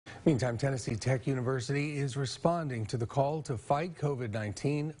Meantime, Tennessee Tech University is responding to the call to fight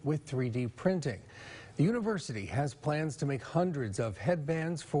COVID-19 with 3D printing. The university has plans to make hundreds of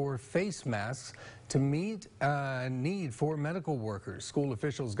headbands for face masks to meet a need for medical workers. School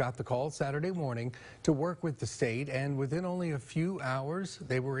officials got the call Saturday morning to work with the state, and within only a few hours,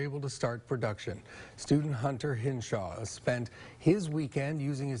 they were able to start production. Student Hunter Hinshaw spent his weekend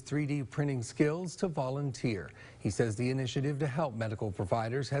using his 3D printing skills to volunteer. He says the initiative to help medical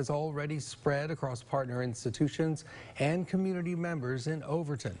providers has already spread across partner institutions and community members in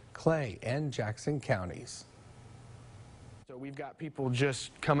Overton, Clay, and Jackson counties. So we've got people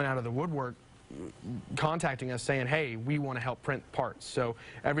just coming out of the woodwork contacting us saying, hey, we want to help print parts. So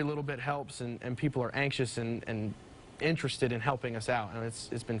every little bit helps, and people are anxious and interested in helping us out, and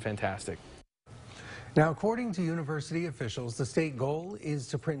it's been fantastic. Now, according to university officials, the state goal is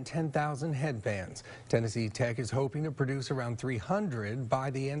to print 10,000 headbands. Tennessee Tech is hoping to produce around 300 by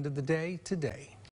the end of the day today.